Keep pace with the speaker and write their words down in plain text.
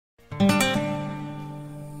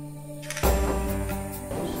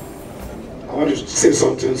want to say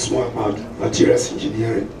something small about materials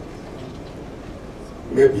engineering.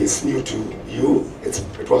 Maybe it's new to you.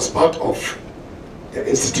 It was part of the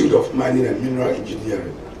Institute of Mining and Mineral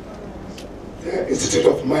Engineering. The Institute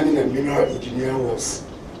of Mining and Mineral Engineering was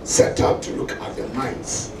set up to look at the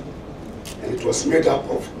mines. And it was made up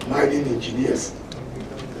of mining engineers,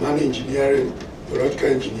 mining engineering, geological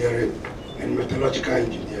engineering, and metallurgical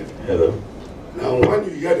engineering. Hello. Now, when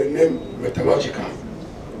you hear the name metallurgical,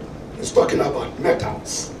 it's talking about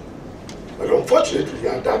metals. But unfortunately,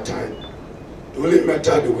 at that time, the only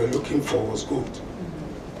metal they were looking for was gold.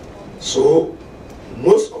 So,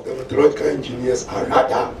 most of the metallurgical engineers are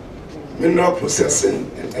rather mineral processing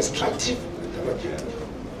and extractive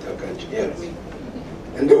metallurgical engineers.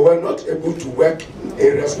 And they were not able to work in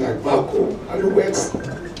areas like Valco, iron works,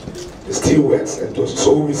 the steel works, and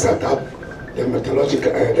so we set up the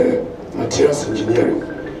metallurgical, the materials engineering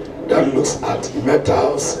that looks at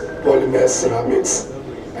metals, polymers, ceramics,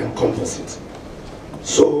 and composites.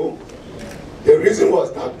 So the reason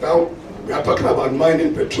was that now we are talking about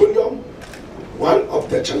mining petroleum. One of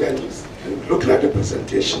the challenges, and looking at the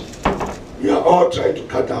presentation, we are all trying to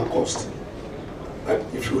cut down costs. But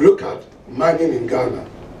if you look at mining in Ghana,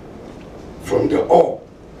 from the ore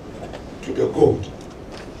to the gold,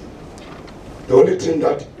 the only thing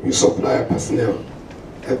that we supply our personnel,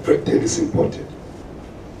 everything is imported.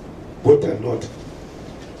 Both and not.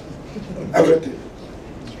 Everything.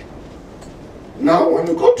 Now, when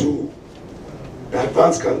you go to the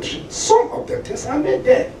advanced country, some of the things are made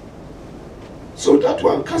there. So that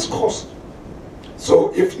one cuts cost.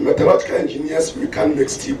 So if metallurgical engineers, we can make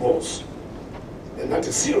steel balls, and that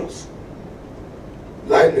is serious.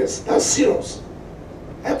 Liners, that's serious.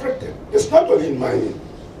 Everything. It's not only in mining.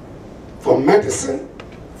 From medicine,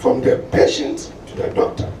 from the patient to the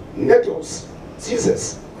doctor, needles,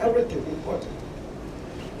 scissors, everything important.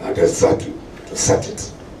 And that's to set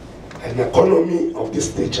it. An economy of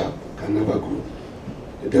this nature can never grow.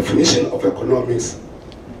 The definition of economics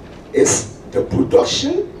is the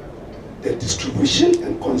production, the distribution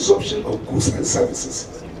and consumption of goods and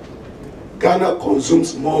services. Ghana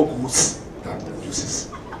consumes more goods than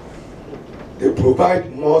produces. They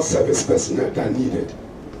provide more service personnel than needed.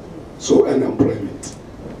 So unemployment.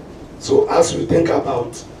 So as we think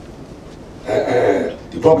about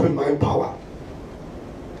developing manpower,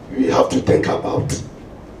 we have to think about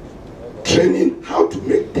training how to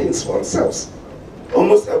make things for ourselves.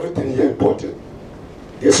 Almost everything here important.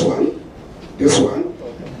 This one,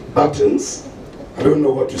 buttons, I don't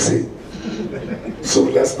know what to say. So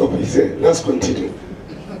let's stop it here. Let's continue.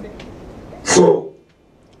 So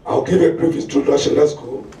I'll give a brief introduction. Let's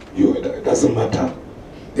go. It doesn't matter.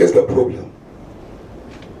 Here's the problem.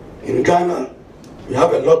 In Ghana, we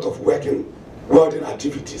have a lot of welding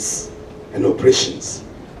activities and operations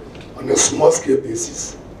on a small scale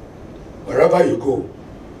basis. Wherever you go,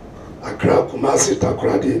 Accra, Kumasi,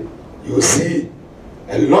 Takoradi, you see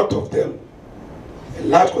a lot of them. A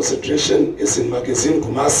large concentration is in Magazine,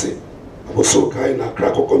 Kumasi, Abosoka, in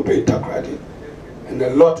Accra, Kokompe, Takoradi, and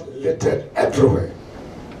a lot littered everywhere.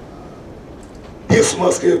 These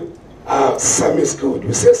small scale are semi-skilled.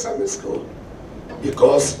 We say semi-skilled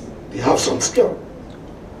because they have some skill,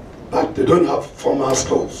 but they don't have formal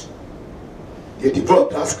skills. They develop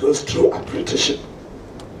their skills through apprenticeship,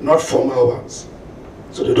 not formal ones.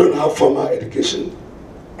 So they don't have formal education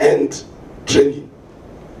and training.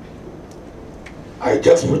 I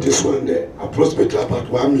just put this one there, approximately about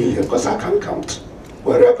 1 million, because I can't count.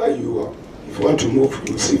 Wherever you are, if you want to move,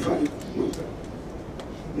 you'll see if I move them.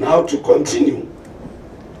 Now to continue,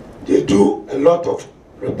 they do a lot of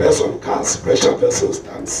repairs on cars, pressure vessels,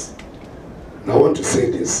 tanks. Now I want to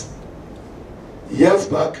say this. Years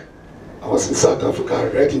back, I was in South Africa, I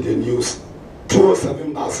read in the news,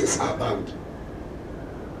 207 buses are banned.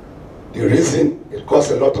 The reason, it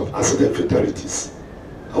caused a lot of accident fatalities.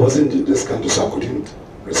 I wasn't in this country, so I couldn't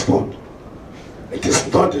respond. It is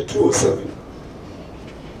not the 207.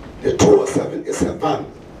 The 207 is a van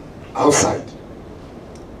outside.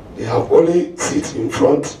 They have only seats in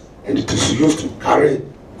front, and it is used to carry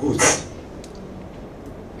goods.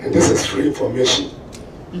 And this is free information.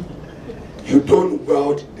 You don't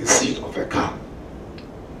weld the seat of a car.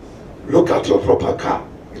 Look at your proper car.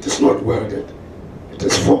 It is not welded. It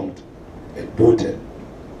is formed and bolted.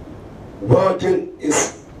 Welding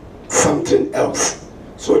is something else.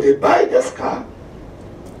 So they buy this car,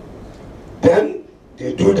 then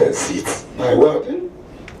they do the seats by welding.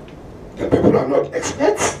 The people are not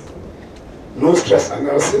experts. No stress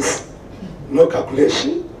analysis, no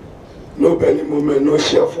calculation, no bending moment, no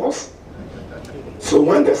shear force. So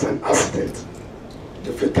when there's an accident,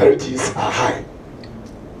 the fatalities are high.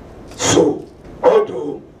 So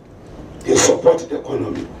although they support the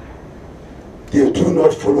economy, they do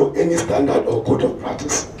not follow any standard or code of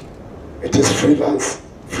practice. It is freelance,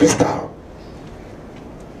 freestyle.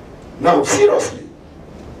 Now, seriously,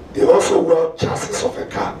 they also weld chassis of a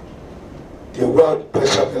car. They weld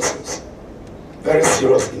pressure vessels. Very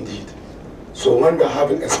serious indeed. So when we are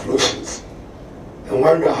having explosions and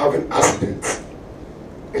when we are having accidents,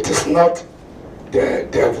 it is not the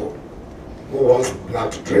devil who wants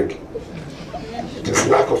blood to drink. It is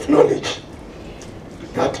lack of knowledge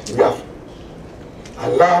that we have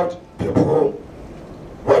allowed people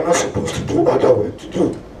who are not supposed to do other work to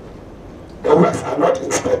do. The works are not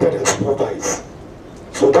inspected and supervised.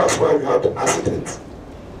 So that's why we have the accidents.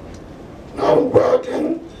 Now,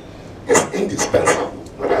 welding is indispensable.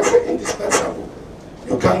 When I say indispensable,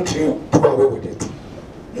 you can't do away with it.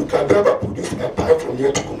 You can never produce a pipe from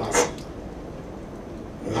here to Kumasi.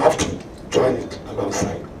 You have to join it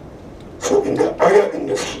alongside. So in the oil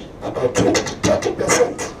industry, about 20 to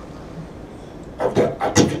 30% of the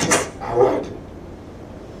activities are welding.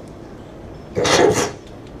 The ships,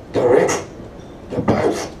 the rigs, the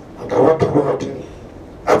pipes, and the water welding,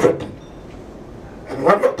 everything. And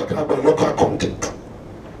when we're talking about local content,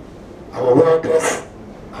 our welders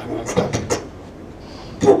are not started.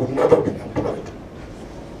 They will never be employed.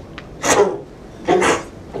 So, this,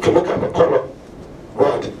 if you look at the color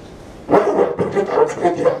welding, when we were building our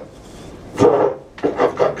stadium for the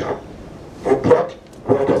African Cup, we brought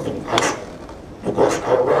welders from us because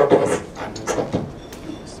our welders are not started.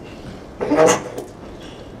 And that's it.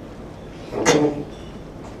 Until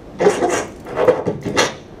this is another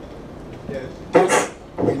application. This,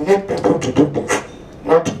 we need people to do this,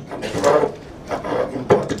 not employ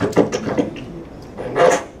import people to come in. And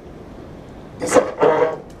that's it's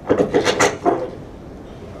our application for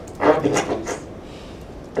all these things.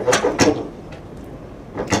 Let's continue.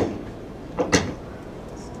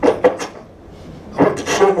 I want to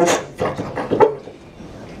show you some facts about the world.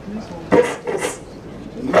 This is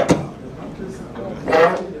metal. Now,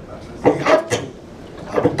 we have to,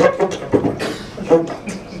 I've been talking to the people, know that.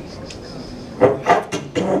 We have to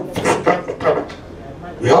do physical metallurgy.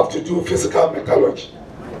 We have to do physical metallurgy.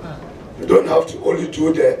 You don't have to only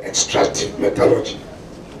do the extractive metallurgy.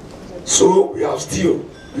 So we have steel.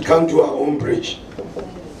 We can't do our own bridge.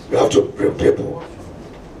 We have to bring people.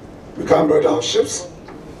 We can't build our ships.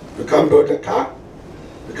 We can't build a car.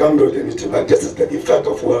 We can't build anything. But this is the effect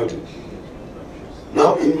of welding.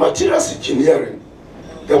 Now, in materials engineering,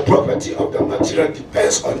 the property of the material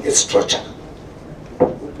depends on its structure.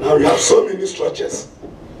 Now, we have so many structures.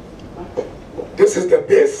 This is the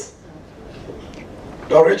base,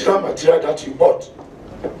 the original material that you bought.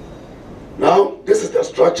 Now, this is the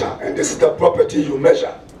structure, and this is the property you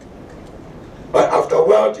measure. But after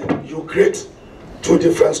welding, you create two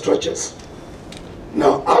different structures.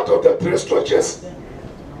 Now, out of the three structures,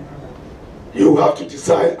 you have to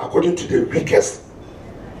decide according to the weakest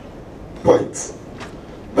points.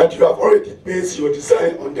 But you have already based your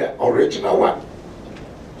design on the original one.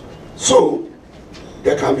 So,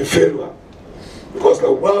 there can be failure, because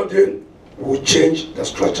the welding will change the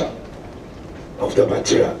structure of the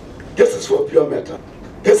material. This is for pure metal.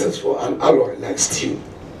 This is for an alloy like steel.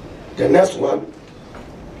 The next one.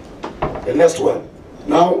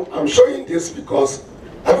 Now, I'm showing this because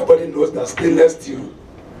everybody knows that stainless steel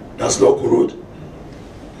does not corrode.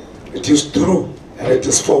 It is true and it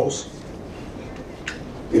is false.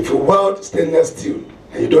 If you weld stainless steel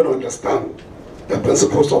and you don't understand the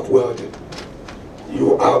principles of welding,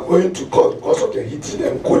 you are going to cause, because of the heating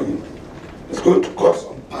and cooling, it's going to cause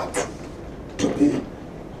some parts to be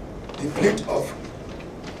depleted of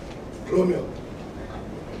chromium.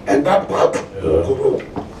 And that part will corrode.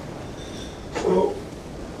 So,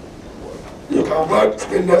 you can weld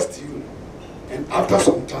stainless steel, and after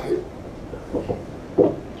some time,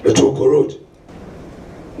 it will corrode.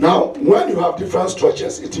 Now, when you have different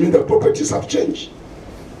structures, it means the properties have changed.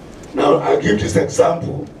 Now, I'll give this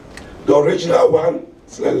example. The original one,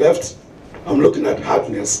 to the left, I'm looking at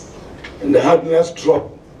hardness. And the hardness drop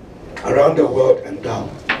around the world and down.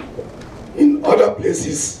 In other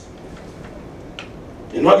places,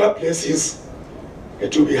 it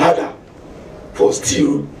will be harder for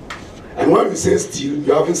steel. And when we say steel,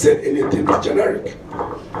 you haven't said anything generic.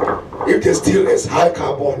 If the steel is high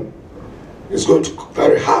carbon, it's going to be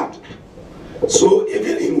very hard. So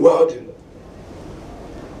even in welding,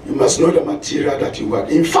 you must know the material that you weld.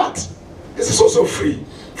 In fact, this is also free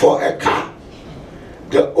for a car.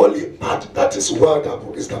 The only part that is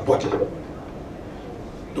weldable is the body.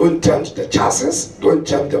 Don't tempt the chassis, don't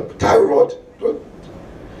tempt the tie rod.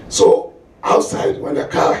 So outside, when the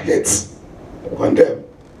car hits on them,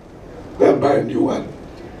 then and buy a new one.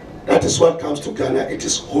 That is what comes to Ghana. It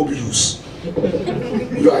is home use.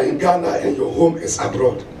 You are in Ghana and your home is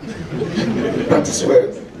abroad. That is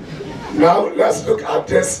where. Now let's look at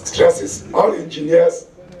these stresses. All engineers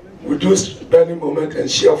will do bending moment and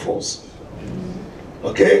shear force.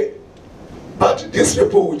 Okay? But these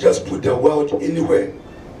people will just put the weld anywhere.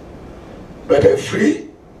 But a free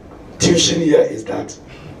tuition here is that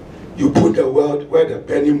you put the weld where the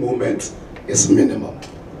bending moment is minimum.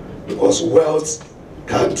 Because welds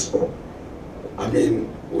can't,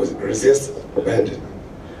 resist bending.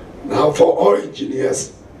 Now for all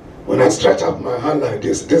engineers, when I stretch up my hand like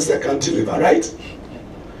this is a cantilever, right?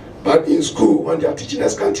 But in school, when they are teaching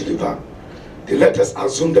us cantilever, they let us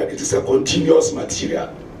assume that it is a continuous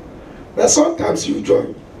material. But sometimes you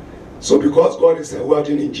join. So because God is a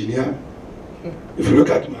welding engineer, if you look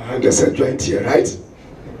at my hand, there's a joint here, right?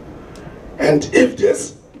 And if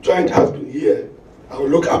this joint has been here, I will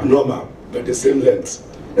look abnormal, but the same length,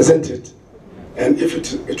 isn't it? And if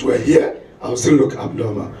it were here, I will still look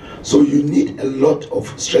abnormal. So you need a lot of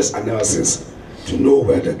stress analysis to know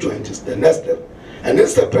where the joint is. The next step, and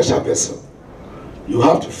this is the pressure vessel. You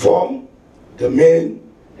have to form the main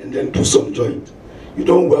and then do some joint. You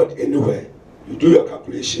don't weld anywhere. You do your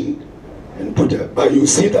calculation and put it. But you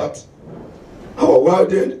see that our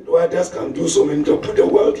welders can do so many to put the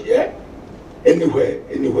weld here,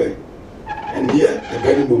 anywhere. And here, the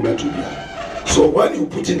bending moment will be high. So when you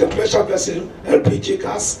put in the pressure vessel, LPG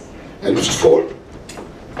gas, and it fall,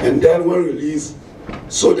 and then when release,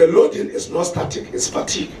 so the loading is not static, it's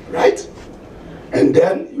fatigue, right? And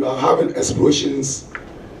then you are having explosions,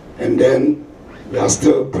 and then we are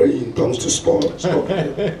still praying in tongues to stop.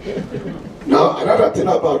 Now, another thing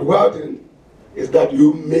about welding is that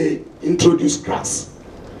you may introduce cracks.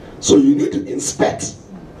 So you need to inspect,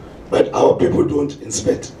 but our people don't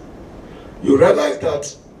inspect. You realize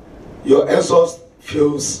that your exhaust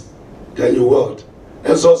fails, then you weld.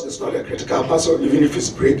 Exhaust is not a critical person. Even if it's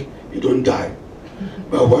break, you don't die.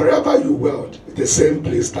 But wherever you weld, it's the same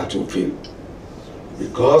place that you fail.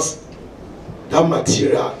 Because that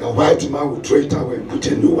material, the white man will throw it away and put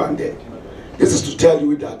a new one there. This is to tell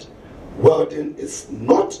you that welding is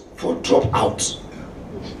not for dropout.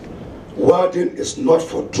 Welding is not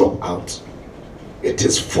for dropout. It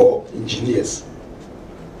is for engineers.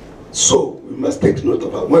 So we must take note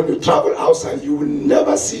of that. When you travel outside, you will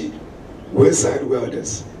never see wayside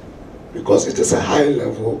welders because it is a high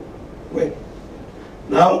level work.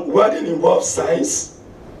 Now, welding involves science,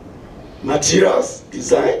 materials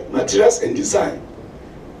and design.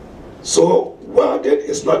 So welding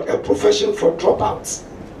is not a profession for dropouts,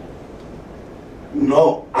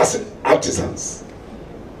 nor as artisans.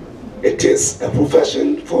 It is a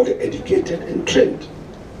profession for the educated and trained.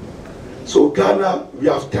 So Ghana, we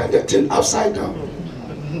have turned the thing upside down.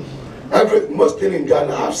 Most thing in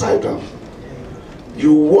Ghana upside down.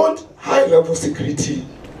 You want high-level security,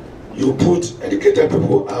 you put educated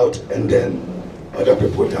people out and then other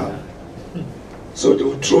people down. So they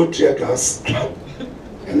will throw tear gas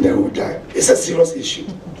and they will die. It's a serious issue.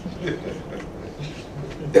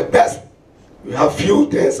 The best, we have few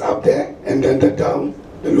things up there and then the down,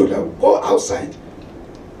 the loader. Go outside.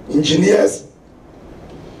 Engineers,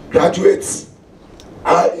 graduates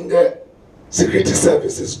are in the security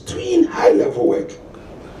services doing high-level work.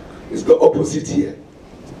 It's the opposite here.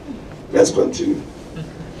 Let's continue.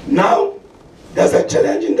 Now, there's a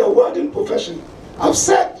challenge in the welding profession. I've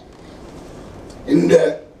said, in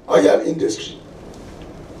the oil industry,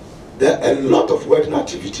 there are a lot of welding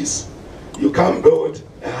activities. You can't build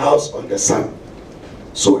a house on the sun.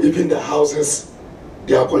 So even the houses,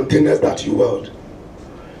 they are containers that you weld.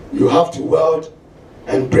 You have to weld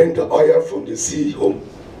and bring the oil from the sea home.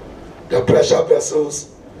 The pressure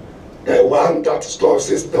vessels, the one that stores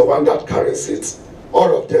it, the one that carries it,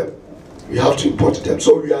 all of them, we have to import them.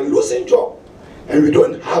 So we are losing job and we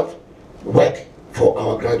don't have work for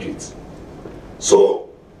our graduates. So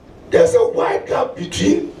there's a wide gap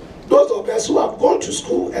between those of us who have gone to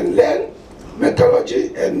school and learned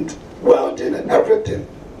metallurgy and welding and everything,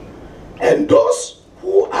 and those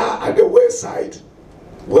who are at the wayside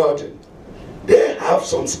welding. They have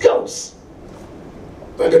some skills,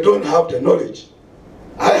 but they don't have the knowledge.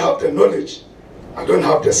 I have the knowledge, I don't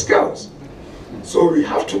have the skills. So we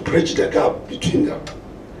have to bridge the gap between them.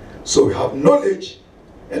 So we have knowledge,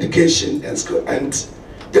 education, and skill. And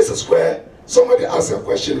this is where somebody asks a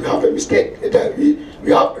question, we have a mistake.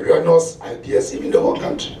 We have erroneous ideas, even the whole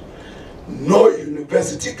country. No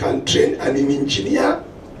university can train an engineer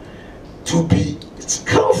to be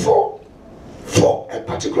skillful for a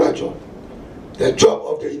particular job. The job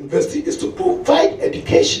of the university is to provide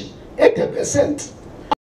education, 80%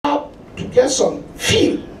 up to get get some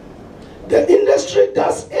feel. The industry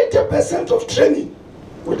does 80% of training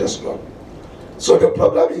with the slot. So the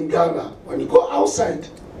problem in Ghana, when you go outside,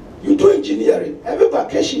 you do engineering. Every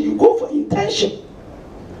vacation you go for internship.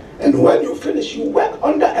 And when you finish, you work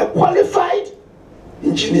under a qualified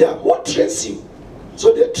engineer who trains you.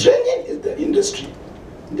 So the training is the industry.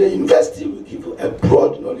 The university will give you a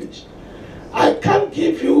broad knowledge. I can't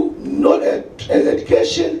give you knowledge,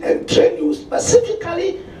 education and train you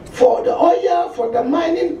specifically for the oil, for the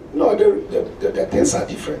mining. No, the things are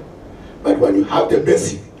different. But when you have the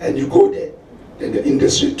basic and you go there, then the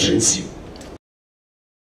industry trains you.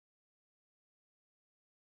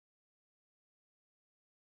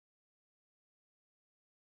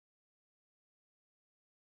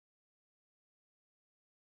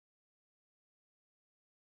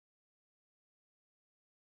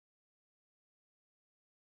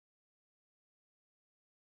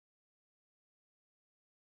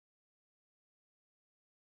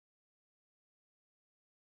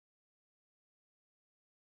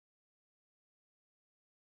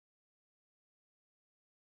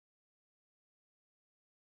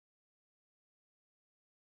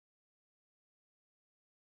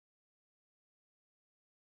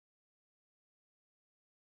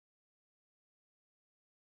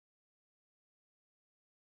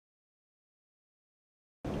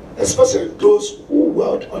 Especially those who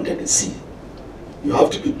weld under the sea. You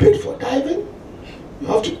have to be paid for diving, you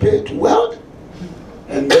have to pay to weld,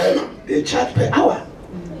 and then they charge per hour.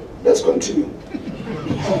 Let's continue.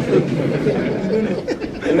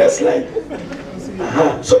 The next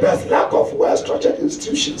slide. So there's lack of well-structured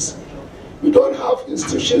institutions. We don't have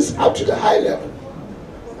institutions up to the high level.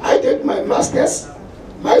 I did my master's.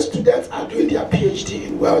 My students are doing their PhD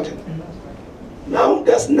in welding. Now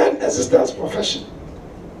there's non-existence profession.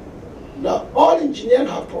 Now, all engineers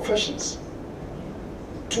have professions.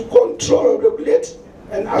 To control, regulate,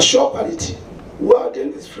 and assure quality,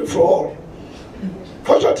 welding is free for all.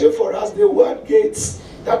 Fortunately for us, the weld gates,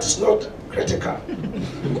 that is not critical.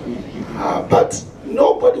 But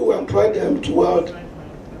nobody will employ them to weld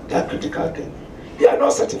that critical thing. They are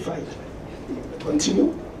not certified.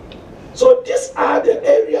 Continue. So these are the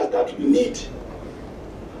areas that we need.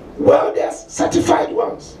 Welders, certified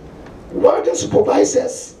ones, welding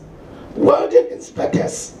supervisors, welding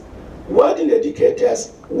inspectors, welding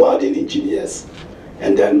educators, welding engineers,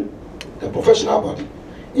 and then the professional body.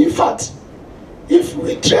 In fact, if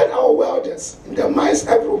we train our welders in the mines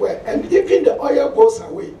everywhere, and even the oil goes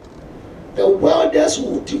away, the welders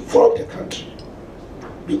will develop the country.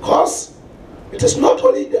 Because it is not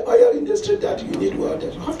only the oil industry that you need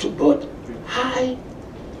welders. You have to build high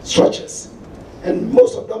structures, and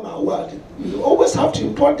most of them are welding. You always have to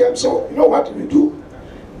import them, so you know what we do?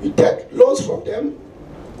 We take loans from them,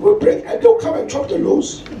 we bring, and they'll come and chop the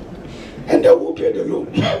loans, and they will pay the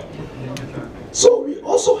loan. So we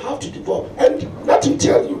also have to develop, and let me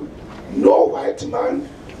tell you, no white man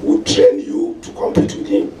will train you to compete with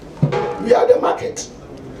him. We are the market.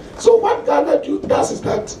 So what Ghana does is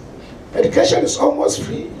that education is almost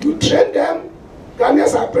free. You train them,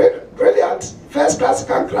 Ghanaians are brilliant, first class,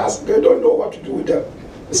 second class, they don't know what to do with them.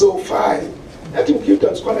 So fine, let him give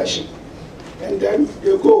them scholarship. And then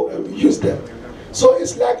they go and we use them. So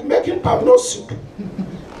it's like making palm nut soup.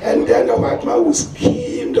 And then the white man will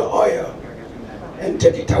skim the oil and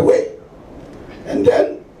take it away. And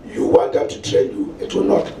then you want them to train you, it will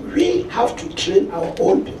not. We have to train our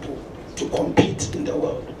own people to compete in the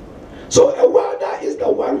world. So a welder is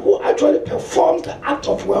the one who actually performs the act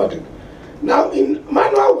of welding. Now in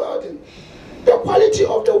manual welding, the quality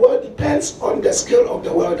of the weld depends on the skill of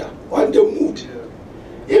the welder, on the mood.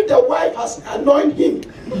 If the wife has annoyed him,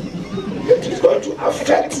 it is going to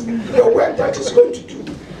affect the work that he's going to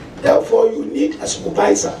do. Therefore, you need a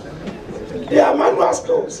supervisor. They are manual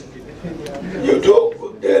skills.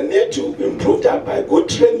 They need to improve that by good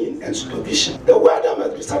training and supervision. The welder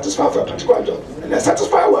must be satisfied for a particular job. And a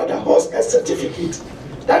satisfied welder holds a certificate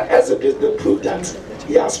that exhibits the proof that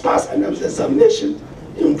he has passed an examination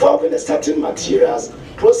involving a certain materials,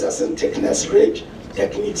 processing thickness, range,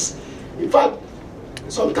 techniques. In fact,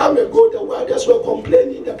 some time ago, the welders were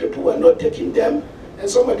complaining that people were not taking them, and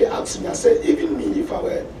somebody asked me, I said, even me, if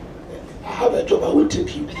I have a job, I will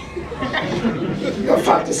take you. The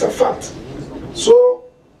fact is a fact. So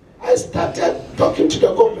I started talking to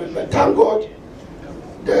the government, but thank God,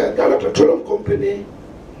 the Ghana Petroleum Company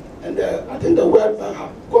and I think the World Bank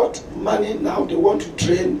have got money now. They want to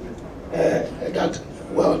train that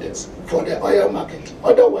welders for the oil market.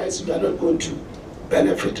 Otherwise, we are not going to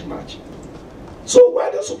benefit much. So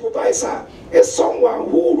welding supervisor is someone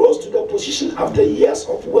who rose to the position after years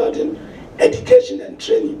of welding education and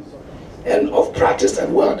training. and of practice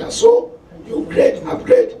and welder. So you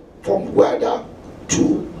upgrade from welder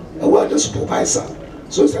to a welder supervisor.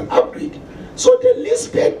 So it's an upgrade. So the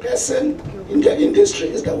least paid person in the industry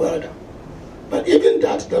is the welder. But even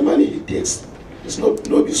that, the money he takes is not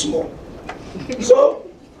be small. So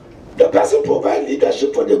the person provides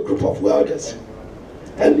leadership for the group of welders.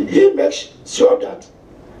 And he makes sure that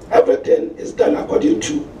everything is done according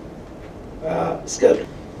to schedule.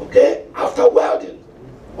 Okay? After welding,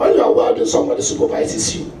 when you are welding, somebody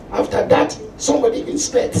supervises you. After that, somebody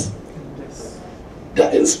inspects.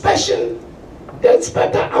 The inspection, the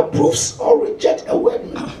inspector approves or rejects a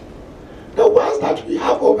welding. The ones that we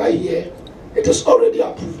have over here, it is already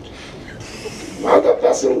approved. While the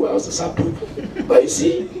person welds is approved. But you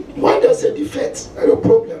see, when there's a defect or a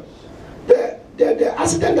problem, the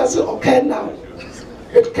accident doesn't occur now.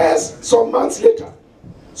 It occurs some months later.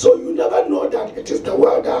 So you never know that it is the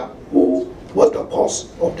welder who was the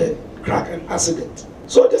cause of the crack and accident.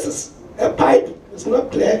 So this is a pipe, it's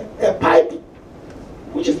not clear, a pipe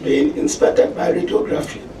which is being inspected by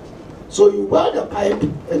radiography. So you weld a pipe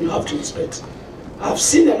and you have to inspect. I've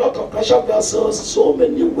seen a lot of pressure vessels, so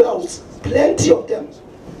many welds, plenty of them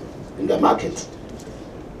in the market.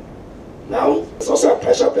 Now, it's also a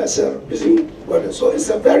pressure vessel using welding. So it's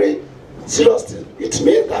a very serious thing. It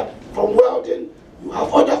means that from welding, you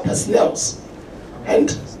have other personnels.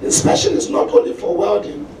 And inspection is not only for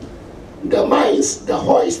welding. The mines, the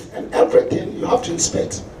hoist, and everything you have to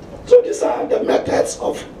inspect. So these are the methods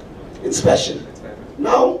of inspection.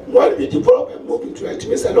 Now, when we develop and move into it, it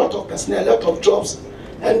means a lot of personnel, a lot of jobs.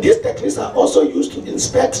 And these techniques are also used to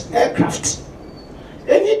inspect aircraft.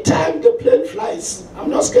 Anytime the plane flies, I'm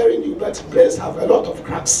not scaring you, but planes have a lot of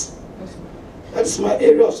cracks. That's my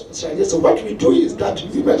area of specialty. So what we do is that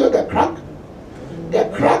we measure the crack. The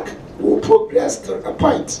crack will progress to a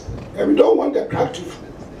point, and we don't want the crack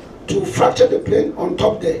to fracture the plane on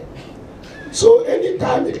top there. So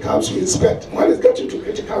anytime it comes, we inspect. When it's getting too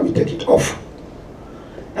critical, we take it off.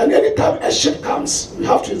 And anytime a ship comes, we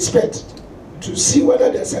have to inspect to see whether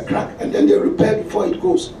there's a crack, and then they repair before it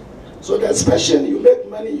goes. So the inspection, you make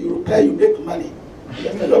money, you repair, you make money.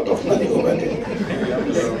 There's a lot of money over there.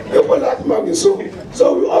 People like money. So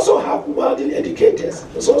we also have welding educators.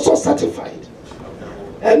 It's also certified.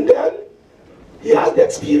 And then he has the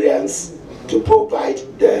experience to provide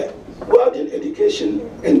the welding education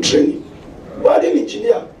and training. Welding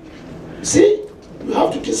engineer, see, you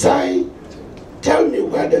have to design, tell me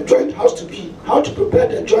where the joint has to be, how to prepare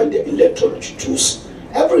the joint, the electrode to choose.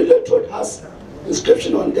 Every electrode has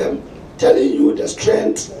inscription on them telling you the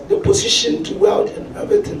strength, the position to weld and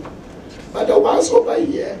everything. But the ones over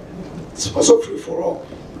here, it's also free for all.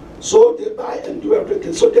 So they buy and do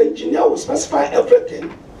everything. So the engineer will specify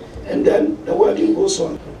everything, and then the welding goes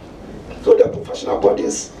on. So the professional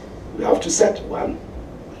bodies, we have to set one.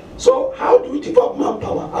 So how do we develop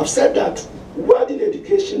manpower? I've said that welding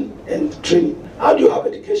education and training. How do you have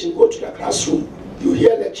education? Go to the classroom. You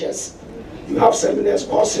hear lectures. You have seminars,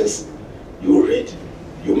 courses. You read.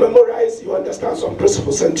 You memorize. You understand some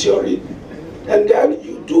principles and theory. And then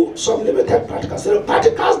you do some limited practicals. The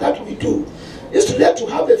practicals that we do is to let you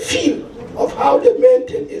have a feel of how the main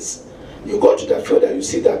thing is. You go to the field and you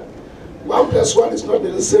see that 1 + 1 is not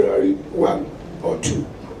necessarily 1 or 2.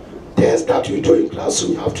 Things that you do in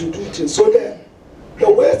classroom, you have to do it. So the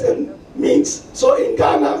ways and means. So in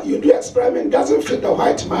Ghana, you do experiment, doesn't fit the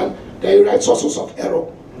white man, then you write sources of error.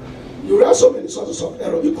 You write so many sources of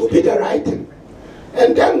error. It could be the right thing.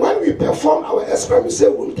 And then when we perform our experiment, we say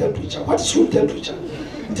room temperature. What is room temperature?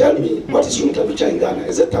 Tell me, what is room temperature in Ghana?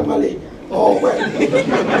 Is it tamale or what?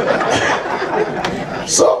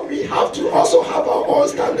 So we have to also have our own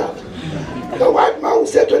standard. The white man will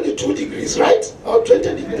say 22 degrees, right? Or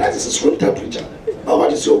 20 degrees, that is his room temperature. But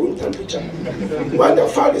what is your room temperature? When the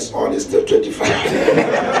fan is on, it's still 25.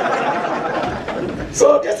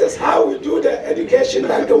 So this is how we do the education,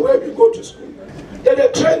 like the way we go to school. Then the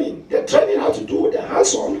training has to do with the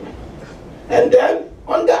hands-on, and then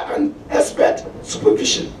under an expert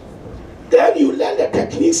supervision. Then you learn the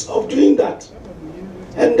techniques of doing that.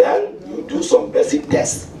 And then you do some basic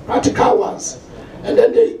tests, practical ones. And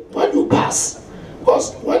then when you pass,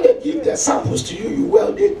 because when they give the samples to you,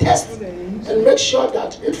 they test and make sure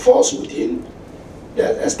that it falls within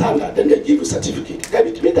the standard. Then they give you a certificate. Then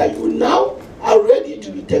it means that you now are ready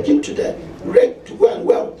to be taken to the rig to go and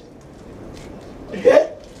weld.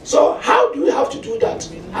 Okay? So how do we have to do that?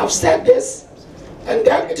 I've said this, and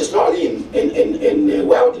then it is not only in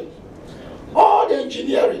welding. All the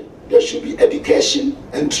engineering, there should be education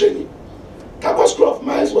and training. Accra School of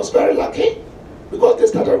Mines was very lucky because they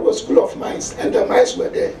started with School of Mines, and the mines were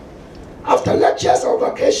there. After lectures or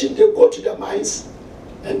vacation, they go to the mines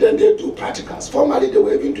and then they do practicals. Formerly, they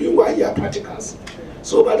were even doing 1 year practicals.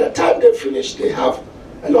 So by the time they finish, they have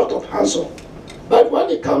a lot of hands-on. But when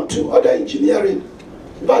it comes to other engineering,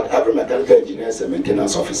 but every mechanical engineer is a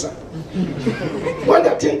maintenance officer. When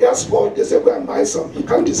the thing gets spoiled, they say, go and buy some. You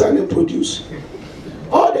can't design and produce.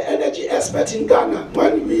 All the energy experts in Ghana,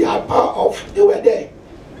 when we had power off, they were there.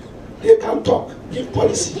 They can talk, give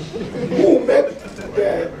policy. Who make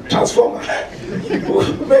the transformer?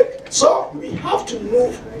 So we have to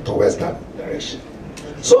move towards that direction.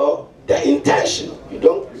 So the intention, you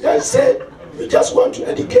don't just say, we just want to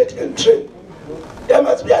educate and train. There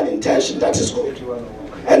must be an intention that is good.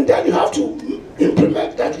 And then you have to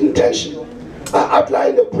implement that intention by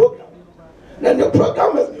applying the program. Then the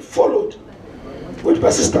program must be followed with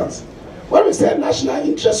persistence. When we say national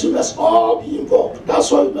interest, we must all be involved.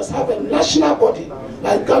 That's why we must have a national body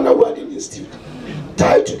like Ghana Welding Institute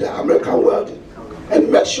tied to the American welding and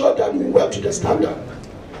make sure that we work to the standard.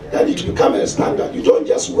 That it becomes a standard. You don't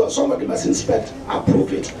just weld, somebody must inspect,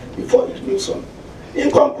 approve it before it moves on.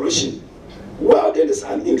 In conclusion, welding is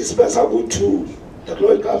an indispensable tool,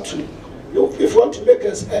 technological tool. If you want to make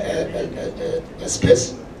a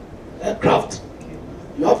space, a craft,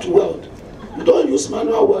 you have to weld. You don't use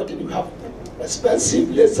manual welding, you have expensive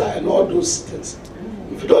laser and all those things.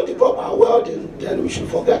 If you don't develop our welding, then we should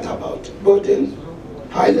forget about building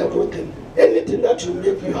high-level thing. Anything that you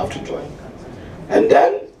make, you have to join. And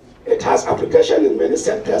then it has application in many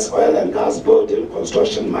sectors: oil and gas, building,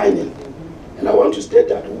 construction, mining. And I want to state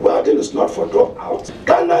that welding is not for dropout.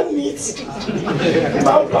 Ghana needs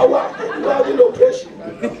manpower in welding operation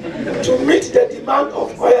to meet the demand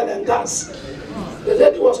of oil and gas. The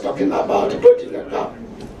lady was talking about building a dam.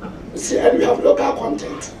 See, and we have local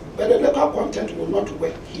content, but the local content will not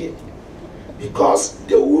work here because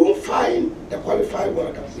they won't find the qualified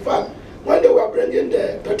welders. In fact, when they were bringing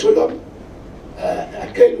the petroleum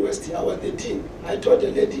at KNUST, I was the dean. I told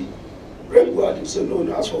the lady, bring welding. So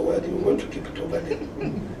no, as for welding, we want to keep it over there.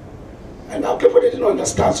 And our people didn't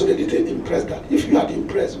understand, so they didn't impress that. If you had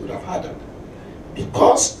impressed, we would have had that.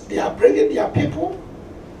 Because they are bringing their people,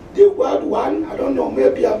 they weld one, I don't know,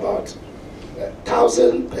 maybe about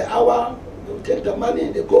 1,000 per hour. They take the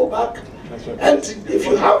money, they go back. And if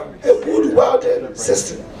you have a good welding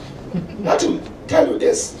system, let me tell you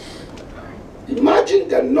this. Imagine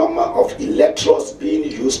the number of electrodes being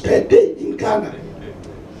used per day in Ghana.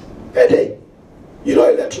 Per day. You know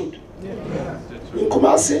electrode? Yeah. In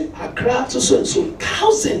Kumasi, Accra, so and so,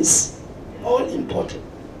 thousands, all imported.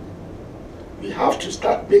 We have to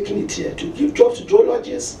start making it here to give jobs to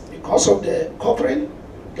geologists because of the covering,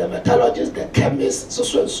 the metallurgists, the chemists,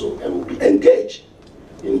 so and so, and we'll be engaged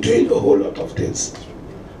in doing a whole lot of things.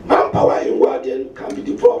 Manpower in welding can be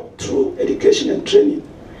developed through education and training.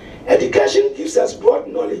 Education gives us broad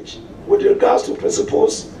knowledge with regards to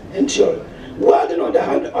principles and theory. Welding, on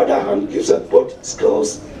the other hand, gives us both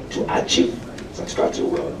skills to achieve satisfactory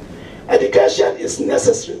welding. Education is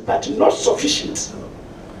necessary, but not sufficient.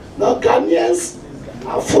 Now, Ghanaians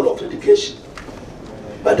are full of education,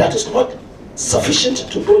 but that is not sufficient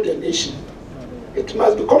to build a nation. It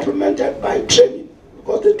must be complemented by training,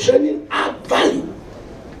 because the training adds value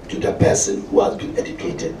to the person who has been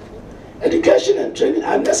educated. Education and training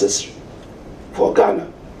are necessary for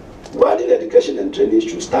Ghana. Welding education and training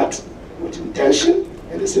should start with intention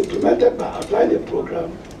and is implemented by applying a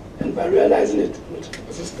program and by realizing it with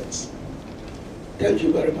persistence. Thank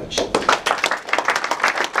you very much.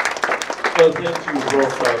 Well, thank you,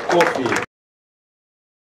 Prof. Kwofie.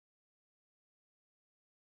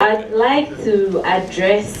 I'd like to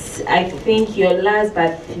address, I think, your last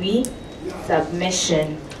but 3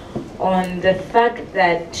 submission on the fact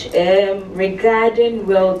that regarding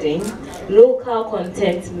welding, local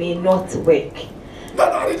content may not work.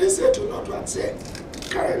 But I didn't say to not work. Say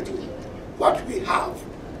currently what we have,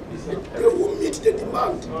 they will meet the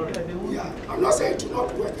demand. Yeah, I'm not saying to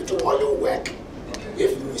not work. It will only work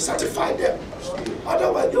if we certify them.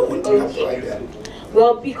 Otherwise, they won't employ them.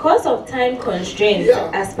 Well, because of time constraints,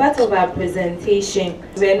 as part of our presentation,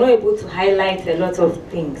 we are not able to highlight a lot of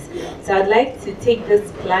things. So I'd like to take this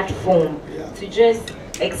platform to just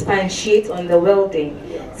expatiate on the welding.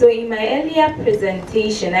 So in my earlier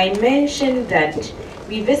presentation, I mentioned that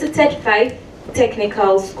we visited 5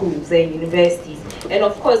 technical schools and universities. And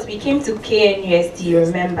of course, we came to KNUST, you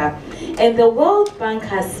remember. And the World Bank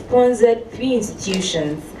has sponsored 3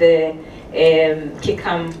 institutions, the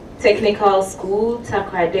Kikam Technical School,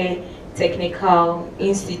 Accra Technical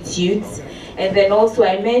Institute, and then also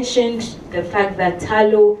I mentioned the fact that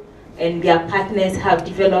Talo and their partners have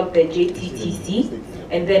developed the JTTC,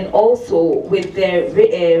 And then also with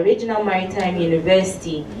the Regional Maritime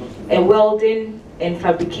University, a welding and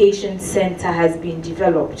fabrication center has been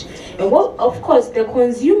developed. And of course, the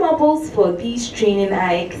consumables for these training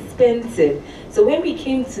are expensive. So when we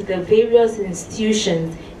came to the various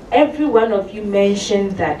institutions, every one of you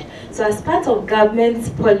mentioned that. So as part of government's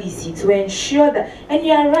policy to ensure that, and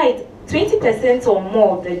you are right, 20% or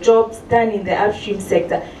more of the jobs done in the upstream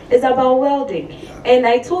sector is about welding. And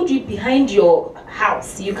I told you behind your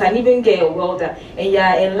house, you can even get a welder. And you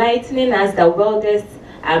are enlightening us that welders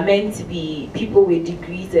are meant to be people with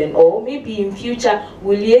degrees, and or maybe in future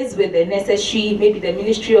we'll liaise with the necessary, maybe the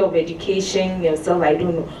Ministry of Education yourself, I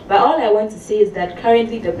don't know. But all I want to say is that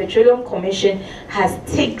currently the Petroleum Commission has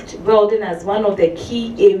ticked welding as one of the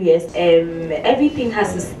key areas. Everything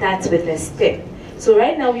has to start with a step. So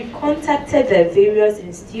right now we've contacted the various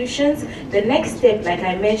institutions. The next step, like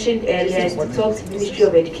I mentioned earlier, is to talk to the Ministry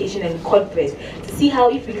of Education and corporate to see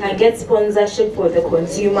how if we can get sponsorship for the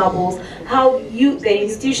consumables, how the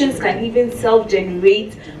institutions can even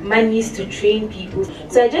self-generate monies to train people.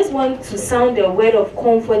 So I just want to sound a word of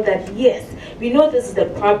comfort that yes, we know this is the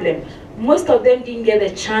problem. Most of them didn't get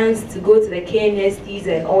a chance to go to the KNUSTs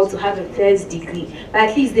and all to have a first degree, but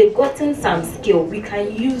at least they've gotten some skill. We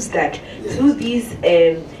can use that through these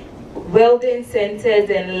welding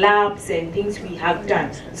centers and labs and things we have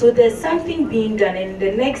done. So there's something being done, and in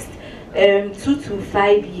the next 2 to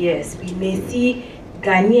 5 years, we may see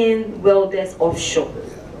Ghanaian welders offshore.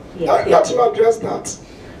 Yeah. Let me address that.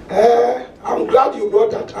 I'm glad you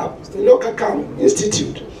brought that up. You know, Kakam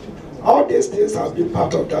Institute. All these things have been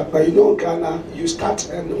part of that, but you know, Ghana, you start,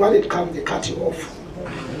 and when it comes, they cut you off.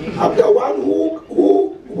 I'm the one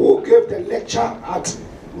who gave the lecture at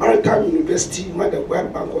Maritime University when the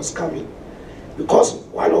World Bank was coming, because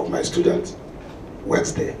one of my students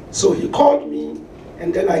works there. So he called me,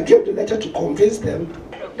 and then I gave the lecture to convince them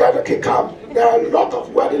that, okay, come, there are a lot of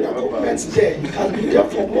welding equipment there. It has been there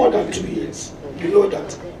for more than 2 years. You know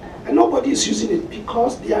that. And nobody is using it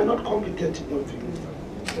because they are not competent enough to use it.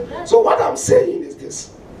 So what I'm saying is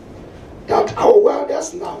this, that our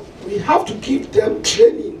welders now, we have to give them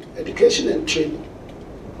training, education and training.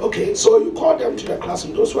 Okay, so you call them to the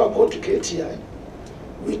classroom, those who are going to KTI,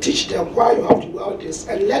 we teach them why you have to weld this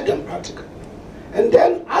and let them practice. And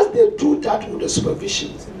then as they do that with the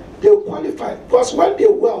supervision, they will qualify. Because when they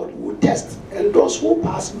weld, we test, and those who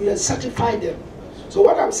pass, we will certify them. So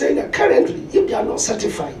what I'm saying that currently, if they are not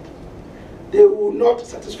certified, they will not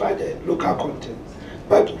satisfy the local content.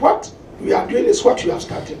 But what we are doing is what you have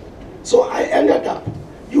started. So I ended up,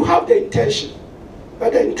 you have the intention,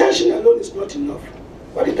 but the intention alone is not enough.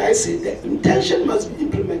 What did I say? The intention must be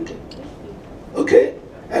implemented. Okay?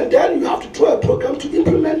 And then you have to draw a program to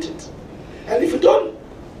implement it. And if you don't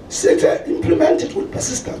implement it with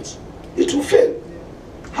persistence, it will fail.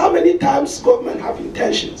 How many times government have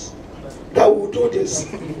intentions that will do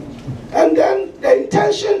this? And then the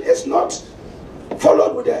intention is not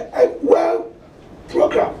followed with a well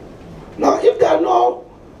program. Now, if there are no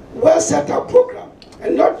well set up program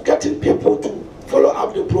and not getting people to follow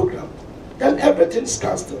up the program, then everything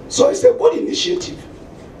stands still. So it's a good initiative,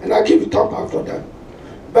 and I give you top out for that.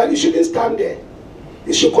 But you shouldn't stand there.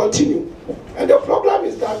 It should continue. And the problem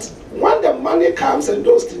is that when the money comes and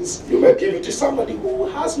those things, you may give it to somebody who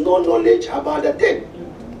has no knowledge about the thing.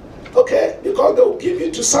 Okay, because they will give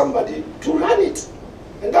it to somebody to run it.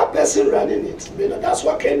 And that person running it, you know, that's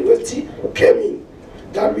what KNUST came in.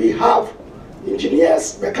 That we have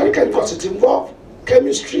engineers, mechanical university involved,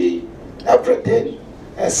 chemistry, everything,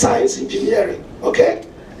 science, engineering, okay?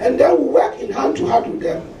 And then we work in hand to hand with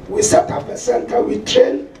them. We set up a center, we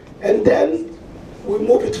train, and then we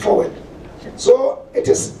move it forward. So it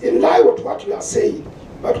is in line with what you are saying.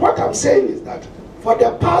 But what I'm saying is that for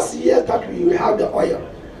the past years that we have the oil,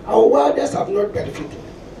 our welders have not benefited.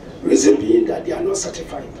 Reason being that they are not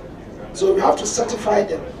certified. So we have to certify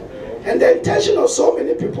them. And the intention of so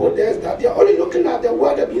many people there is that they are only looking at the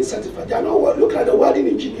welder being certified. They are not looking at the welding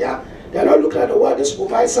engineer. They are not looking at the welding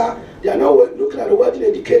supervisor. They are not looking at the welding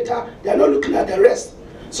educator. They are not looking at the rest.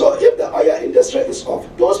 So if the oil industry is off,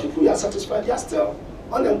 those people who are satisfied, they are still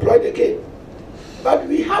unemployed again. But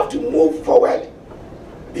we have to move forward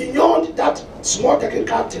beyond that small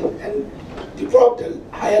technical thing and develop the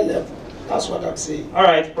higher level. That's what I'm saying. All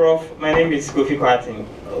right, Prof. My name is Kwofie.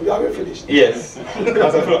 We haven't finished. Yes.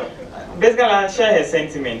 Basically, I share her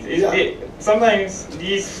sentiment. Sometimes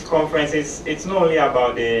these conferences, it's not only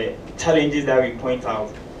about the challenges that we point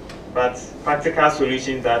out, but practical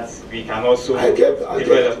solutions that we can also develop.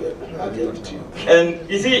 I gave it to you. And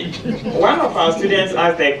you see, one of our students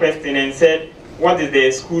asked a question and said, what is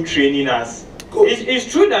the school training us?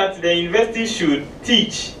 It's true that the university should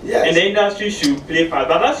teach and the industry should play part.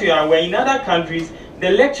 But as you are aware, in other countries,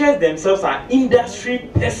 the lecturers themselves are industry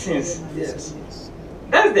persons. Yes.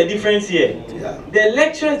 That's the difference here. Yeah. The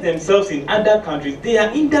lecturers themselves in other countries, they are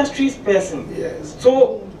industry persons. Yes.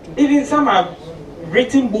 So even some have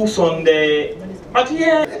written books on the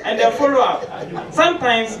material and the follow-up.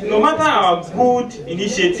 Sometimes, no matter our good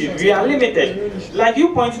initiative, we are limited. Like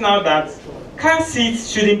you pointing out that car seats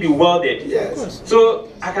shouldn't be welded. Yes. So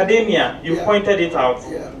academia, you pointed it out.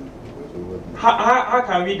 Yeah. How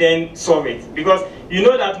can we then solve it? Because you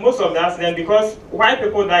know that most of the accidents, because why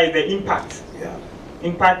people die is the impact. Yeah.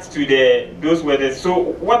 Impact to those weathers. So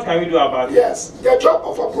what can we do about it? Yes, the job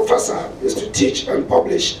of a professor is to teach and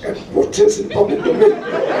publish and put things in public domain.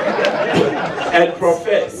 And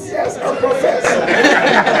profess. Yes, and profess.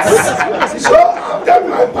 So I've done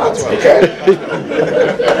my part, okay?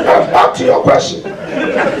 Now back to your question.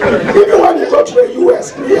 Even when you go to the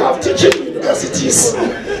US, we have teaching universities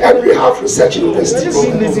and we have research universities.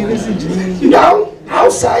 Now,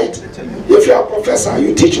 outside, if you're a professor,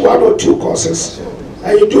 you teach 1 or 2 courses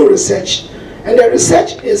and you do research. And the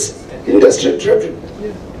research is industry driven.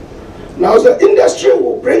 Now the industry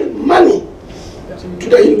will bring money to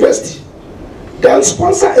the university, then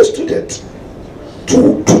sponsor a student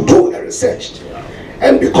to do a research.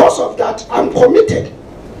 And because of that, I'm committed.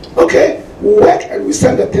 Okay, we work and we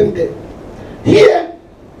send the thing there. Here,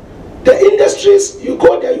 the industries, you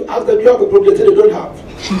go there, you ask them, do you have a problem? They don't have.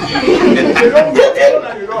 They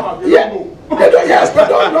don't have. Yeah. They don't, yes, they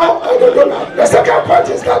don't know or they don't have. The second part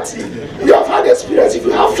is that you have had experience. If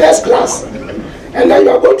you have first class and then you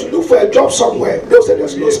are going to look for a job somewhere, they'll say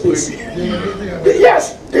there's no space.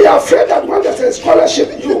 Yes, they are afraid that when there's a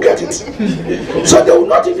scholarship, you will get it. So they will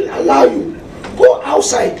not even allow you. Go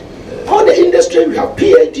outside. All the industry, we have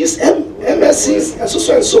PhDs, MScs, and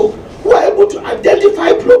so, who are able to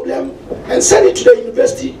identify problem and send it to the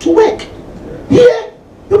university to work. Here,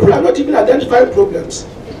 people are not even identifying problems.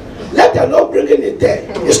 Let the Lord bring in it there.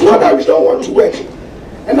 It's not that we don't want to work.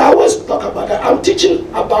 And I always talk about that. I'm teaching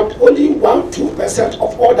about only 1-2%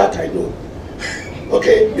 of all that I know.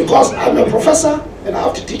 Okay? Because I'm a professor and I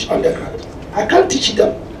have to teach undergrad. I can't teach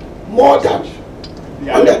them more than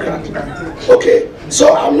undergrad. Okay?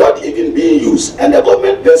 So I'm not even being used. And the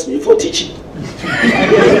government pays me for teaching.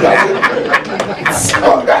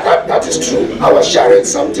 So that is true. I was sharing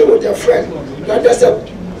something with a friend. That there's a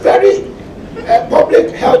very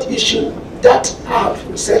public health issue that I have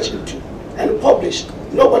researched into and published.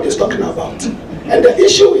 Nobody's talking about. And the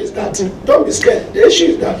issue is that, don't be scared, the issue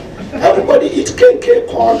is that everybody eats kenke,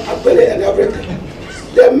 corn, akpele, and everything.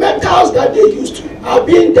 The metals that they used to are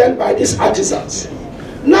being done by these artisans.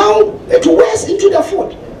 Now, it wears into the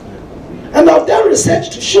food. And I've done research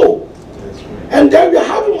to show. And then we're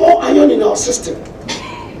having more iron in our system.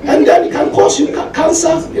 And then it can cause you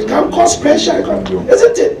cancer, it can cause pressure,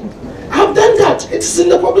 isn't it? I've done that. It's in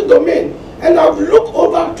the public domain. And I've looked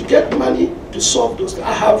over to get money to solve those.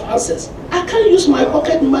 I have access. I can't use my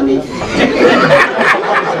pocket money.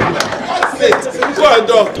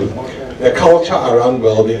 The culture around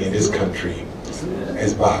welding in this country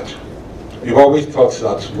is bad. We've always thought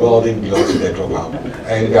that welding belongs to the dropout.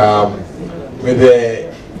 And with the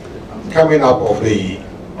coming up of the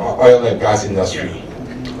oil and gas industry,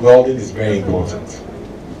 welding is very important.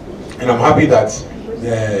 And I'm happy that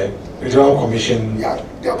the Petroleum Commission has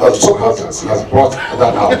brought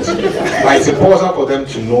that out. But it's important for them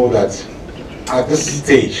to know that at this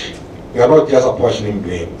stage, we are not just apportioning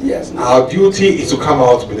blame. Yes, no. Our duty is to come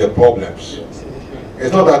out with the problems.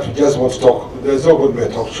 It's not that we just want to talk, there's not going to be a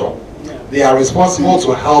talk shop. They are responsible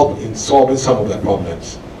to help in solving some of the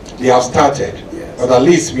problems. They have started, but at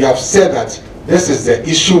least we have said that this is the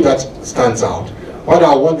issue that stands out. What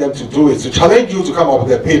I want them to do is to challenge you to come up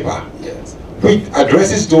with a paper which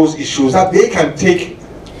addresses those issues that they can take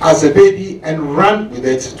as a baby and run with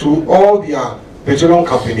it to all their petroleum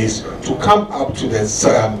companies to come up to the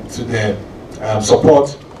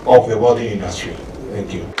support of the welding industry.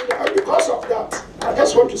 Thank you. And because of that, I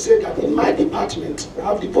just want to say that in my department, I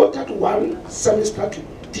have devoted 1 semester to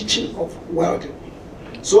teaching of welding,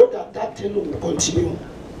 so that that thing will continue.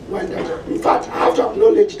 In fact, I have to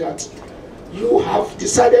acknowledge that you have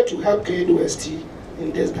decided to help KNUST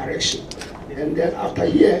in this direction. And then after a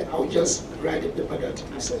year, I'll just write a paper that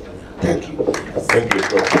you said. Thank you. Thank you,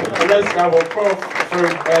 Prof. Let's have a Prof.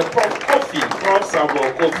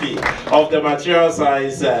 Samuel Kwofie of the Material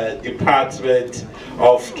Science Department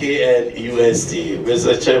of KNUST.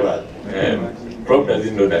 Mr. Chairman. Prof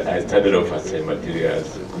doesn't know that I started off as a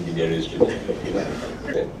materials engineering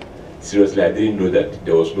student. Seriously, I didn't know that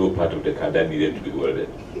there was no part of the car that needed to be welded.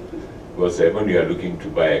 Because when you are looking to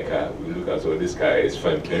buy a car, we look at, oh, this car is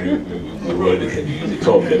fine. Then you weld it and you use it.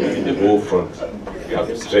 Some of them in the whole front, you have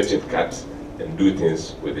to stretch it, cut, and do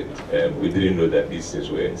things with it. We didn't know that these things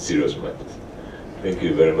were serious matters. Thank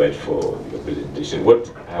you very much for your presentation.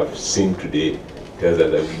 What I have seen today tells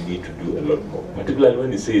us that we need to do a lot more, particularly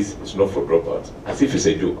when it says it's not for dropouts, as if it's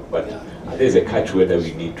a joke, but there's a catch where that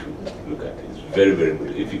we need to look at. It's very, very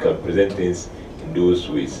good. If you can present things in those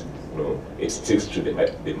ways, you know, it sticks to the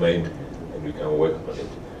mind and we can work on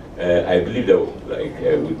it. I believe that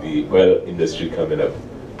with the oil industry coming up,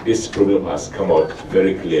 this problem has come out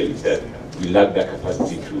very clearly that we lack that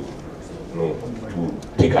capacity to, to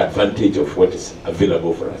take advantage of what is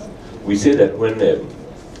available for us. We say that when,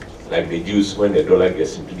 like the Jews, when the dollar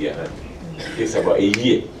gets into their hand, it takes about a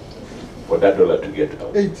year for that dollar to get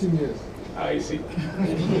out. 18 years. I see.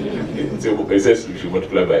 So it says you should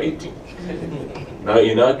multiply by 18. Now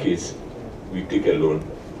in our case, we take a loan.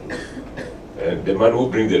 And the man who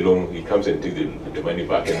brings the loan, he comes and takes the money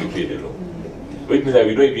back and we pay the loan. Which means that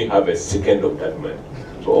we don't even have a second of that money.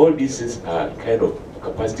 So all these things are kind of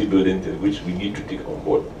capacity building things which we need to take on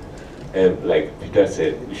board. And like Peter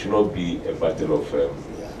said, it should not be a battle of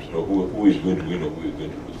who is going to win or who is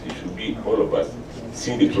going to lose. It should be all of us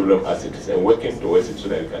seeing the problem as it is and working towards it so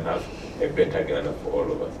that we can have a better Ghana for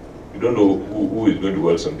all of us. We don't know who is going to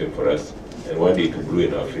weld something for us and one day to blow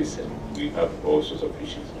in our face and we have all sorts of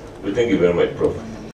issues. So thank you very much, Prof.